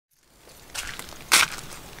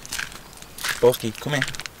Bosky, come here.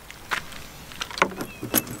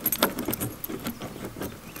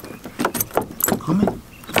 Come in.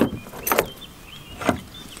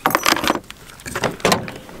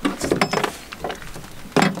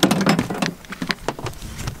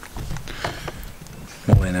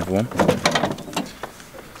 Morning everyone.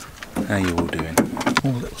 How you all doing? Oh,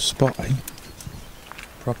 a little spot, eh?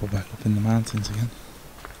 Proper back up in the mountains again.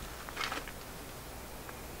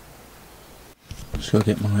 Just gotta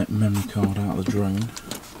get my memory card out of the drone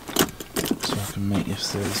so I can make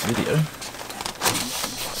yesterday's video.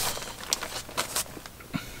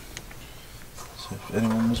 So if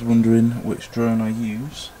anyone was wondering which drone I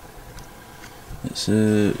use, it's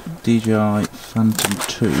a DJI Phantom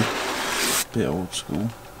 2, a bit old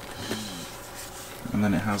school, and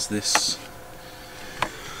then it has this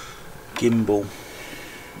gimbal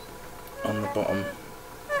on the bottom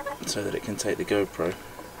so that it can take the GoPro.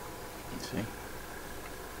 See?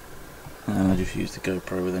 And then I just use the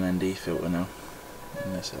GoPro with an ND filter now,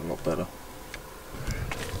 and that's a lot better.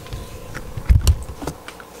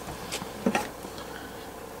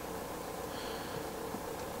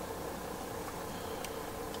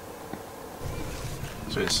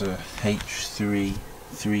 So it's a H3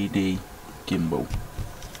 3D gimbal.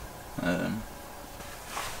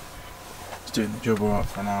 It's doing the job alright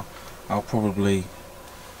for now. I'll probably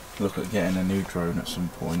look at getting a new drone at some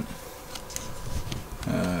point.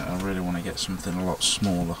 I really want to get something a lot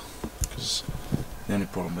smaller, because the only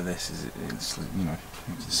problem with this is it's, you know,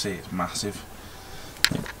 you can see it's massive.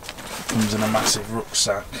 It comes in a massive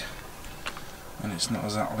rucksack, and it's not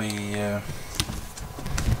exactly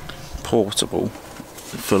portable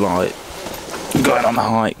for like going on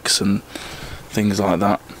hikes and things like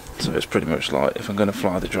that. So it's pretty much like, if I'm going to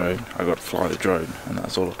fly the drone, I've got to fly the drone, and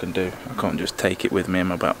that's all I can do. I can't just take it with me in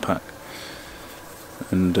my backpack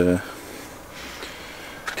and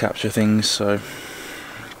capture things. So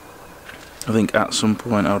I think at some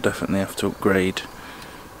point I'll definitely have to upgrade,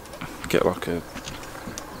 get like a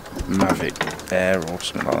Mavic Air or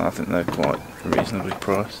something like that. I think they're quite reasonably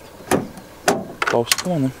priced. Oh,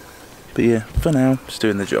 come on then. But yeah, for now, just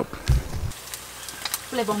doing the job.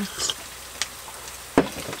 Flip on.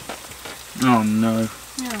 Oh no.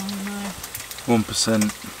 Oh no.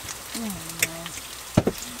 1%.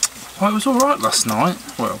 Oh Oh, it was alright last night.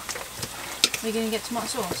 Well. no. Are you going to get tomato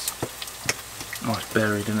sauce? Oh, it's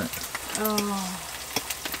buried in it. Oh.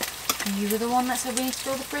 You were the one that said we need to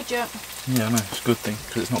fill the fridge up. Yeah, I know. It's a good thing,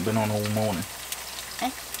 because it's not been on all morning. Eh?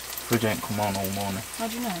 Fridge ain't come on all morning. How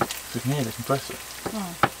do you know? You can hear the compressor.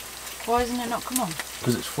 Oh. Why hasn't it not come on?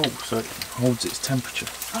 Because it's full, so it holds its temperature.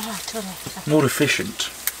 Oh, totally. More efficient.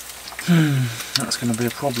 That's going to be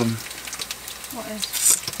a problem. What is?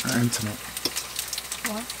 Our internet.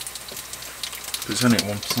 Why? But it's only at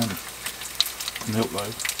 1%. Milk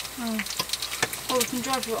load. Oh. Well, we can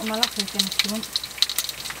drive you on my lap again if you want.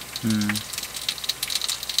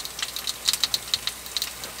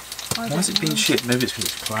 Why has it been shit? Maybe it's because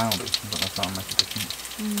it's cloudy. I don't know if that'll make a difference.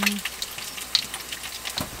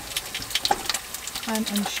 I'm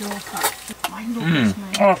unsure.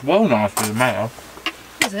 Oh, it's well nice with the mayo.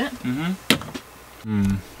 Is it?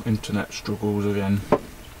 Internet struggles again.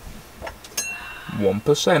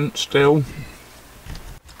 1% still.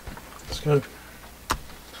 Let's go.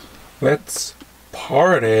 Let's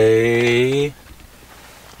party.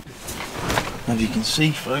 As you can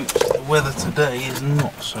see, folks, the weather today is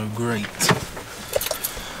not so great.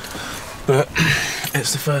 But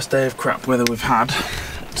it's the first day of crap weather we've had,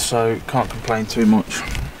 so can't complain too much.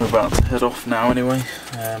 We're about to head off now anyway.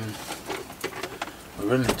 We're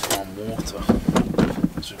running into our water,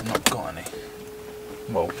 so we've not got any.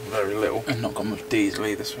 Well, very little. And not got much diesel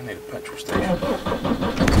either, so we need a petrol station.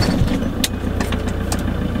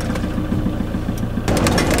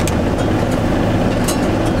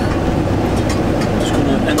 Just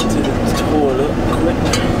gonna empty the toilet quick.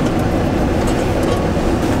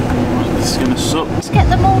 This is gonna suck. Let's get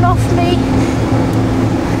them all off me.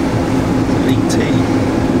 ET.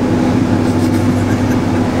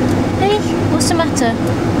 Hey, what's the matter?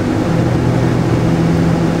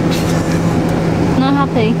 Not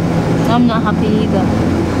happy? I'm not happy either.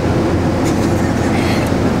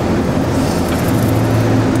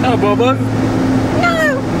 Oh, Bobo.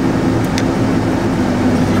 No!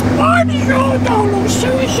 Why does your dog look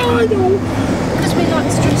suicidal? Because we like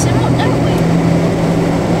to dress him up, don't we?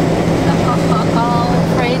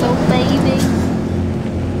 Oh, cradle baby.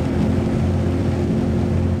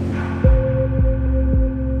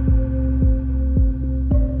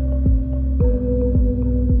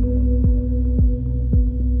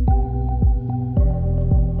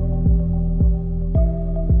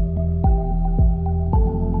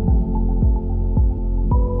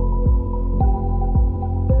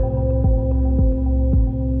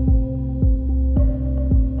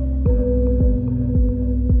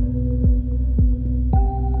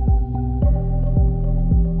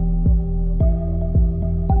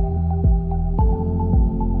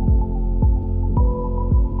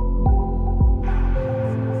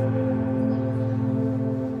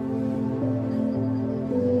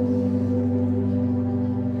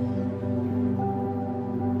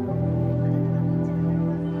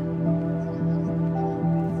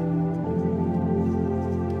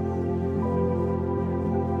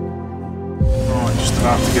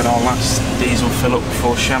 nice diesel fill up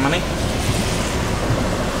before Chamonix.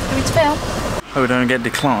 Do we fill? Oh, we don't get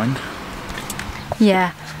declined.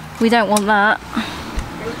 Yeah, we don't want that.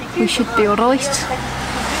 We should be alright.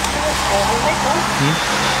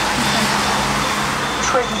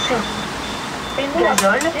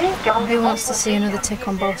 Who wants to see another tick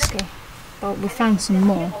on Bosky? Well, we found some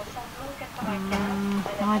more.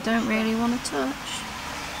 I don't really want to touch.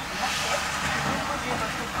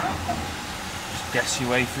 Just guess your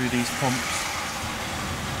way through these pumps.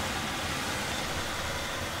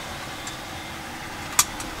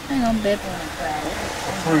 Hang on, bib.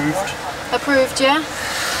 Approved. Approved, yeah?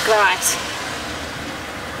 Right.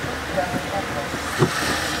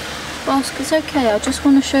 Bosk, it's okay. I just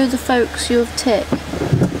want to show the folks your tick.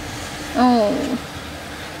 Oh.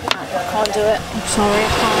 I can't do it. I'm sorry, I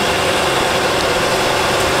can't.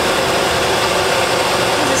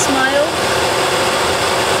 There's a smile.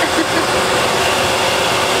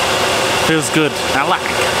 Feels good. I like it.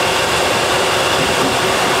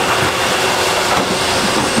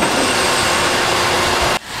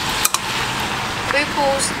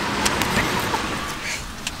 Booples.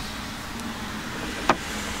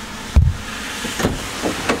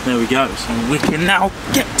 There we go. So we can now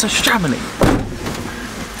get to Chamonix.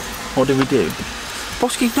 What do we do?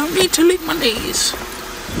 Bosky, you don't need to lick my knees.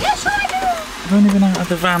 Yes, I do. I've only been out of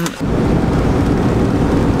the van.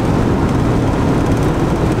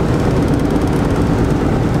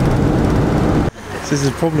 This is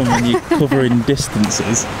a problem when you cover in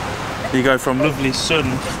distances. You go from lovely sun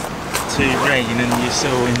to rain and you're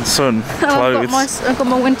still in sun clothes. I've got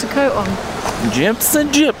my winter coat on.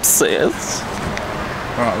 Gypsies.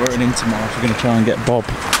 Right, we're in tomorrow. We're going to try and get Bob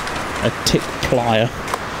a tick plier.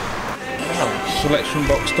 Selection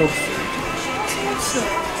box dog.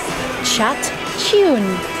 Chat. Chien.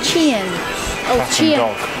 Chien. Oh, Cat Chien. and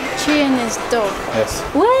dog. Chien is dog. Yes.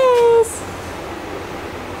 Where's?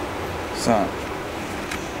 So,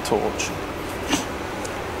 torch.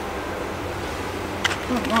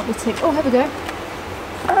 That might be tick. Oh, here we go.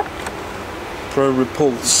 Pro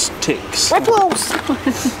repulse ticks. Repulse!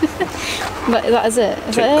 That is it?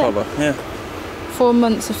 Is Tick that collar, yeah. 4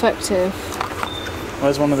 months effective.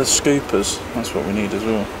 Where's one of the scoopers? That's what we need as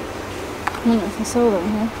well. I don't know if I saw them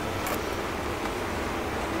here.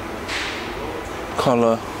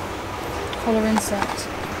 Collar. Collar insect.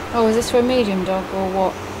 Oh, is this for a medium dog or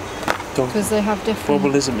what? Dog. Because they have different...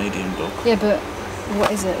 Bobble is a medium dog. Yeah, but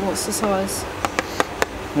what is it? What's the size?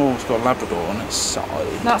 Oh, it's got a Labrador on its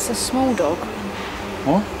side. That's a small dog.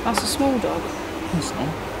 What? That's a small dog. It's not.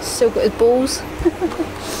 Still got his balls. I'm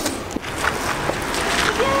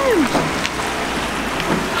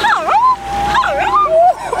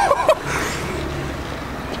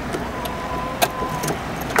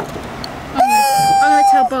going to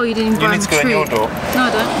tell Bo you didn't You buy need him to go in treat. your door. No, I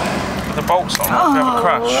don't. With the bolts on, if you have a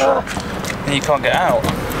crash, then you can't get out.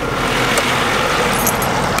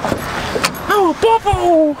 Oh,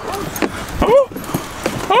 Bobble! Oh!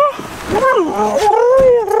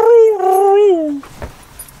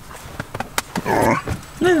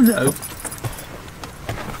 No.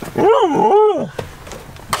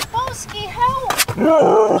 Bosky, help!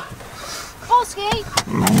 Bosky!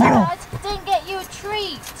 Dad didn't get you a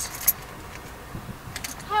treat.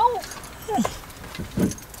 Help!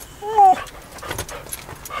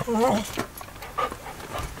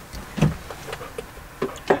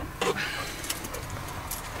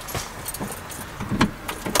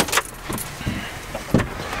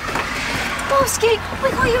 Bosky, we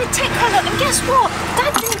got you a tick collar, and guess what?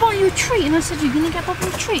 Dad didn't buy you a treat, and I said, you're going to get Bob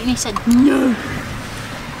a treat, and he said, no.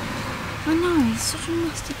 I know, he's such a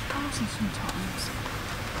nasty person sometimes.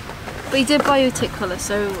 But he did buy you a tick collar,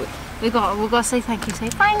 so we've got to say thank you. Say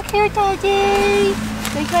thank you, Daddy.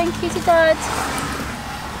 Say thank you to Dad.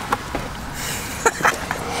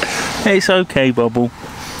 It's okay, Bobble.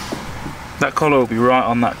 That collar will be right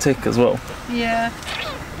on that tick as well. Yeah.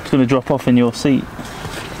 It's going to drop off in your seat.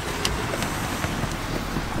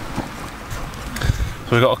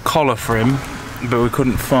 So we got a collar for him, but we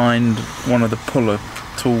couldn't find one of the puller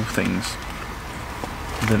tool things.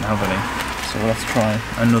 We didn't have any. So let's try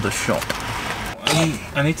another shop.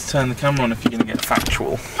 I need to turn the camera on if you're going to get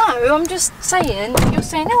factual. No, I'm just saying, you're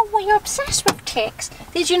saying, oh, well, you're obsessed with ticks.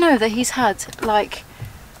 Did you know that he's had, like,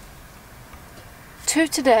 2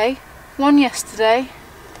 today, 1 yesterday?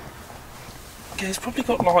 Yeah, he's probably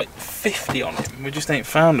got like 50 on him. We just ain't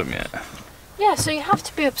found them yet. Yeah, so you have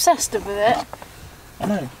to be obsessed with it. I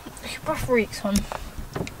know. Your breath reeks on.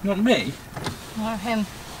 Not me. No, him.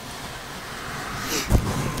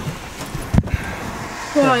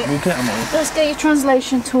 Right, We'll get them all. let's get your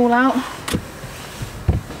translation tool out.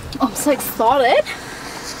 I'm so excited.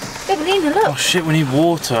 Yeah, but Nina, look. Oh shit, we need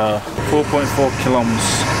water. 4.4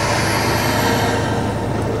 kilometers.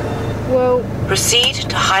 Well, Proceed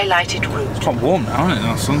to highlighted route. It's quite warm now, isn't it?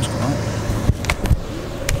 The sun's come out.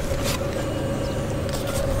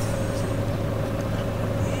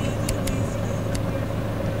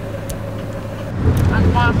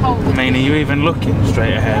 and my whole. I mean, are you even looking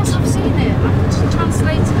straight ahead? Yes, I've seen it. I'm just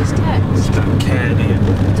translating his text. You don't care, do you?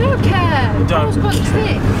 I don't care. Don't Paul's got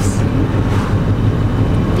ticks.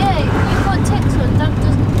 Yeah, you've got ticks on. Dad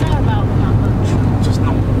doesn't care about them that much. Just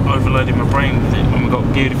not overloading my brain with it when we've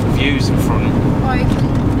got beautiful views in front. Right,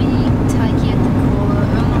 we take it to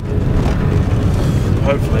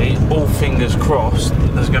Hopefully, all fingers crossed,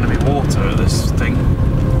 there's going to be water at this thing.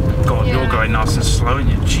 God, Yeah. you're going nice and slow, aren't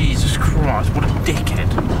you? Jesus Christ, what a dickhead.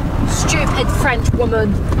 Stupid French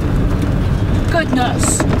woman.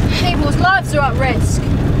 Goodness. People's lives are at risk.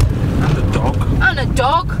 And a dog. And a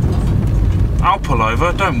dog. I'll pull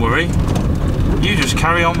over, don't worry. You just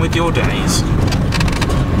carry on with your days.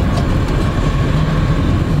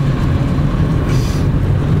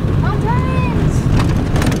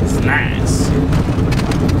 It's nice.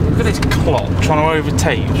 Look at this clock trying to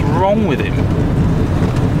overtake. What's wrong with him?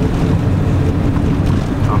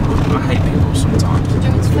 Oh, I hate people sometimes. Do you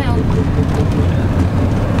want me to film?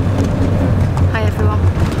 Hi everyone.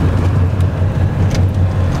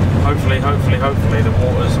 Hopefully the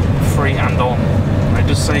water's free and on. It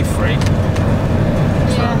does say free.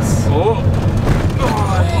 Yes. Oh!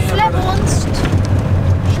 Flemmonst.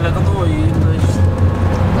 Lovely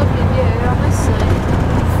Lovely view, honestly.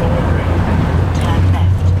 Turn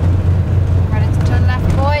left. Ready to turn left,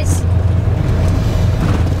 boys?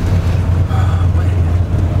 I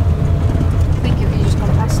think you just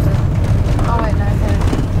gone past it. Oh wait, no, here.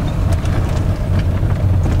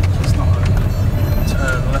 It's not a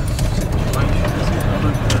turn left situation, is it? I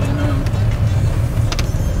don't really know.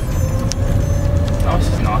 Oh, this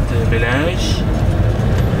is not the village.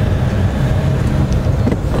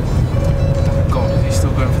 God, is he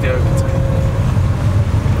still going for the overtake?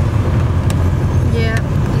 Yeah,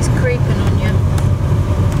 he's creeping on you.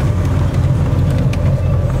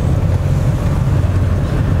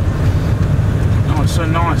 Oh, it's so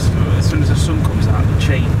nice. As soon as the sun comes out, the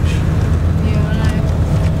change. Yeah, I know.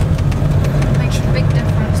 Makes a big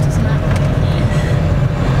difference, doesn't it?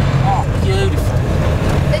 Oh, beautiful.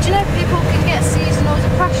 Did you know people can get seasonal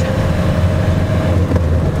depression?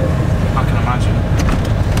 I can imagine.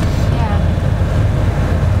 Yeah.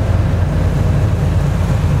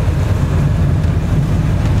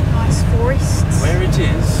 Nice forests. Where it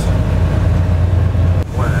is?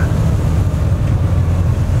 Where?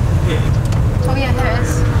 Here. Oh yeah, there it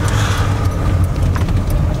is.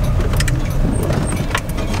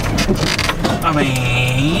 I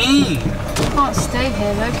mean, Can't stay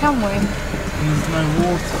here though, can we? there's no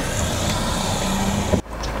water.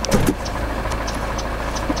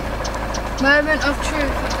 Moment of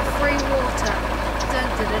truth with the free water. Dun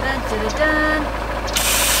dun dun dun dun dun dun.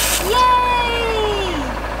 Yay!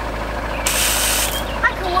 I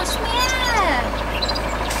can wash my hair.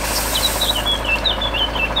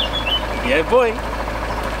 Yeah, boy.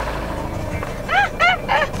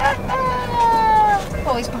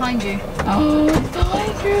 Oh, he's behind you. Oh,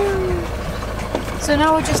 behind you. So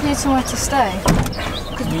now we just need somewhere to stay.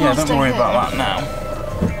 Yeah, don't worry about that now.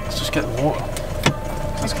 Let's just get the water.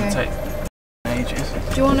 It's going to take ages.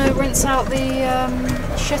 Do you want to rinse out the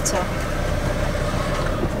shitter?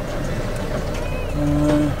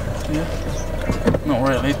 Yeah. Not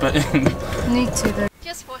really, but Need to though.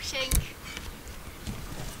 Just washing.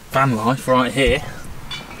 van life right here.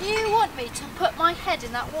 You want me to put my head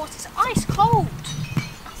in that water? It's ice cold.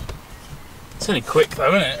 It's only quick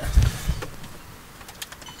though, isn't it?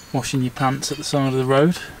 Washing your pants at the side of the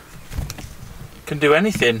road. Can do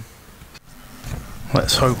anything.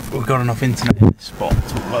 Let's hope we've got enough internet in this spot to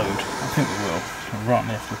upload. I think we will. We're right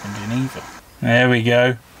near flipping Geneva. There we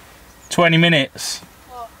go. 20 minutes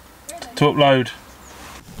What? Really? to upload.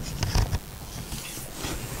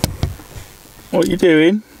 What are you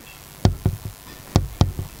doing?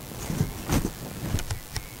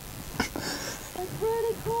 It's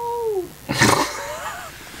really cold.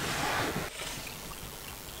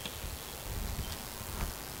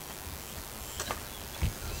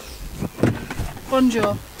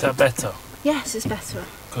 Bonjour. Is that better? Yes, it's better.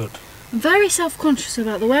 Good. I'm very self-conscious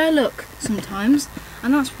about the way I look sometimes,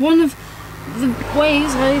 and that's one of the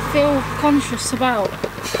ways I feel conscious about.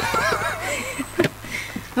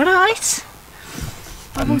 Alright?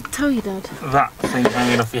 I will tell you, Dad. That thing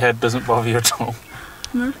hanging off your head doesn't bother you at all.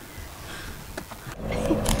 No?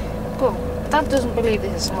 Well, Dad doesn't believe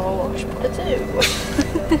this is how I wash, but I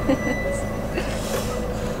do.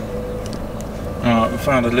 Right, we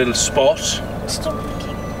found a little spot. Stop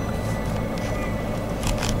looking.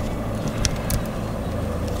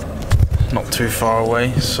 Not too far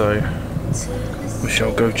away, so we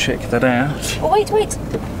shall go check that out. Oh wait. I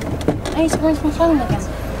need to go into my phone again.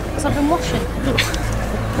 Because I've been washing.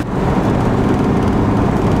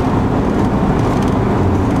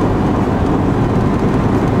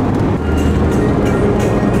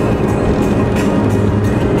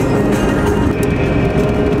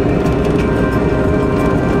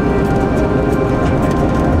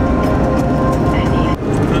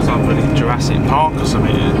 Park or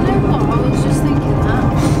something. You know what? I was just thinking that.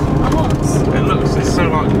 I was. It's so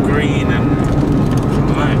like green and I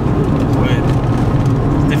don't know, weird.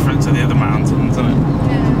 It's different to the other mountains, isn't it?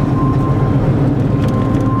 Yeah.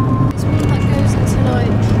 It's one that goes into like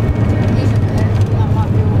even there. That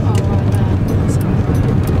might be all right there. That's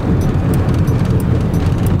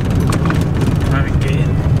Maybe get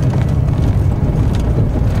in.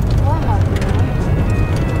 Well, that might be right.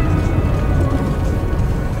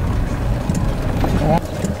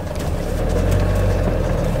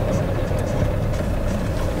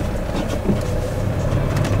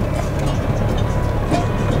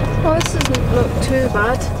 Well, this doesn't look too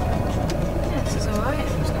bad. Yeah, this is alright.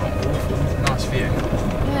 It's not awful. Nice view.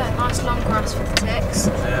 Yeah, nice long grass for the ticks.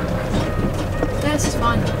 Yeah. This is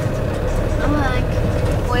fine. I'm like,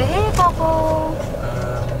 we're here, Bubble.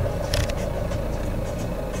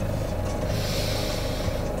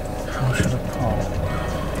 How should I park?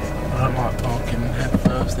 I don't like parking head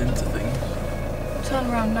first into things. Turn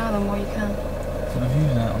around now then while you can. The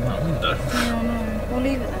view's out on that window. Yeah, I know. We'll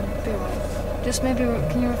leave it then. Be alright. Just maybe,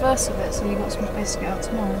 can you reverse a bit so you've got some space to get out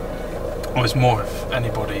tomorrow? Oh, it's more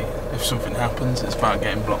if something happens, it's about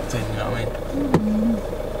getting blocked in, you know what I mean?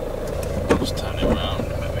 I'll just turn it around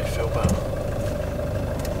and make me feel better.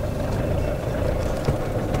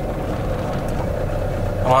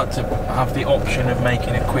 I like to have the option of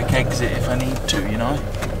making a quick exit if I need to, you know?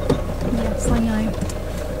 Yes, I know.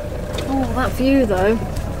 Oh, that view though.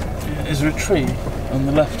 Is there a tree on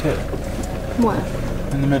the left here? Where?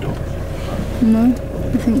 In the middle? No, I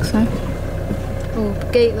think so. Oh,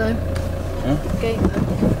 gate though. Huh? Gate though.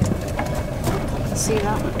 See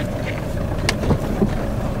that?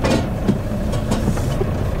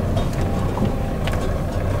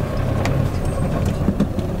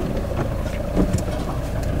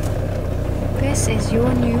 This is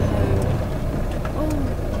your new home. Oh.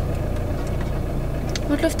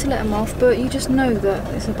 I'd love to let him off, but you just know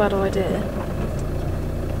that it's a bad idea.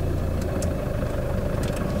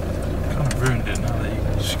 Ruined it now that you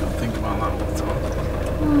just got to think about that all the time.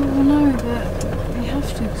 Oh, I know, but you have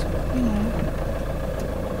to, you know.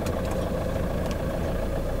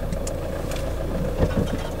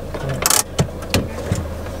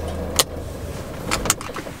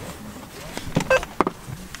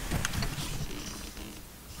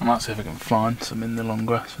 I might see if I can find some in the long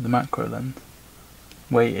grass with the macro lens.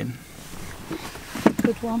 Waiting.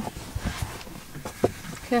 Good one.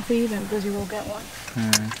 Careful you don't, because you will get one.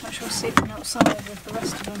 Make sure sleeping outside with the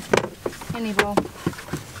rest of them. Anyway,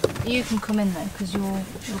 you can come in though, because you're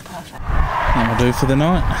perfect. That'll do for the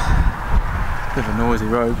night. Bit of a noisy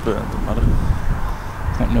road, but it doesn't matter.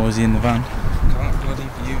 It's not noisy in the van. Can't bloody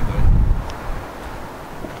view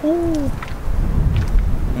though. Ooh.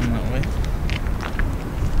 On that way.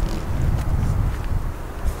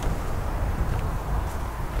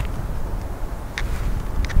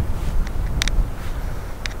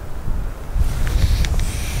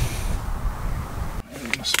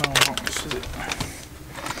 Smell rocks, is it?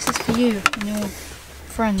 This is for you and your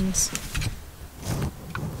friends.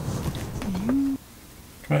 Come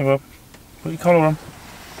here, Bob. Put your collar on.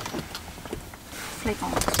 Flick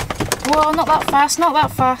on. Whoa, not that fast, not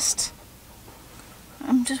that fast.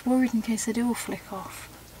 I'm just worried in case they do all flick off.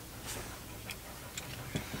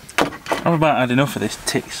 I've about had enough of this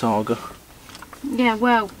tick saga. Yeah,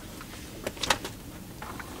 well.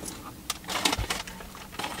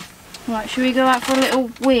 Right, should we go out for a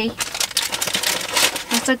little wee?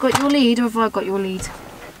 Have I got your lead or have I got your lead?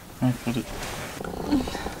 I've got it. Look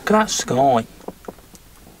at that sky.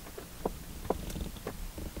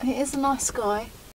 It is a nice sky.